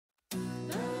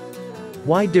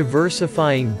Why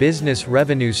diversifying business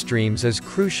revenue streams is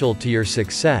crucial to your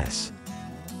success.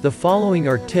 The following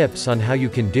are tips on how you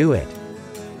can do it.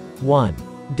 1.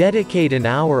 Dedicate an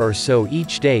hour or so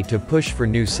each day to push for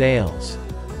new sales.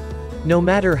 No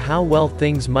matter how well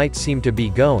things might seem to be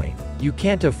going, you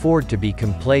can't afford to be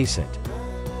complacent.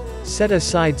 Set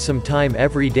aside some time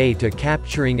every day to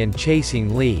capturing and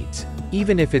chasing leads,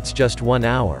 even if it's just 1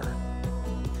 hour.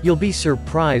 You'll be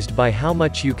surprised by how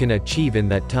much you can achieve in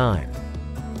that time.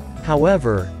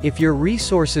 However, if your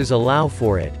resources allow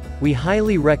for it, we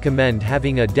highly recommend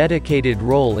having a dedicated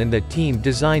role in the team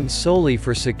designed solely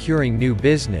for securing new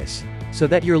business, so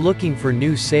that you're looking for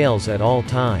new sales at all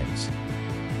times.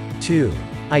 2.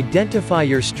 Identify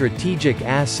your strategic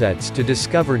assets to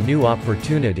discover new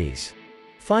opportunities.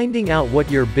 Finding out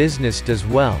what your business does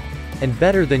well, and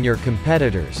better than your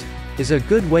competitors, is a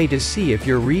good way to see if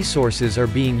your resources are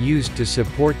being used to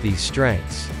support these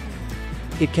strengths.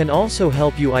 It can also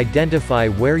help you identify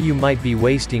where you might be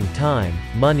wasting time,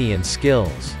 money and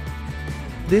skills.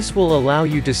 This will allow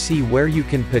you to see where you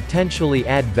can potentially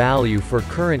add value for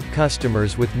current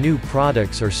customers with new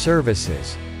products or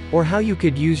services, or how you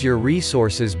could use your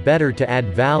resources better to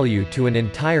add value to an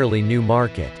entirely new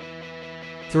market.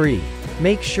 3.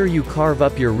 Make sure you carve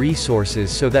up your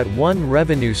resources so that one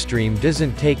revenue stream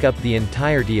doesn't take up the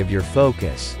entirety of your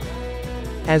focus.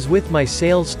 As with my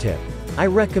sales tip, I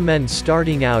recommend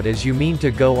starting out as you mean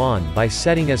to go on by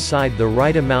setting aside the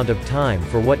right amount of time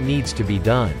for what needs to be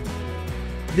done.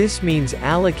 This means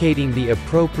allocating the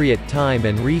appropriate time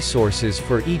and resources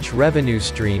for each revenue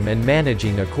stream and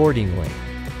managing accordingly.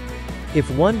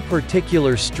 If one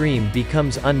particular stream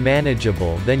becomes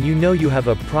unmanageable, then you know you have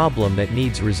a problem that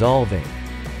needs resolving.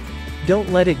 Don't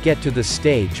let it get to the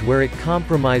stage where it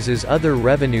compromises other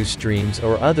revenue streams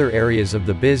or other areas of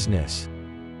the business.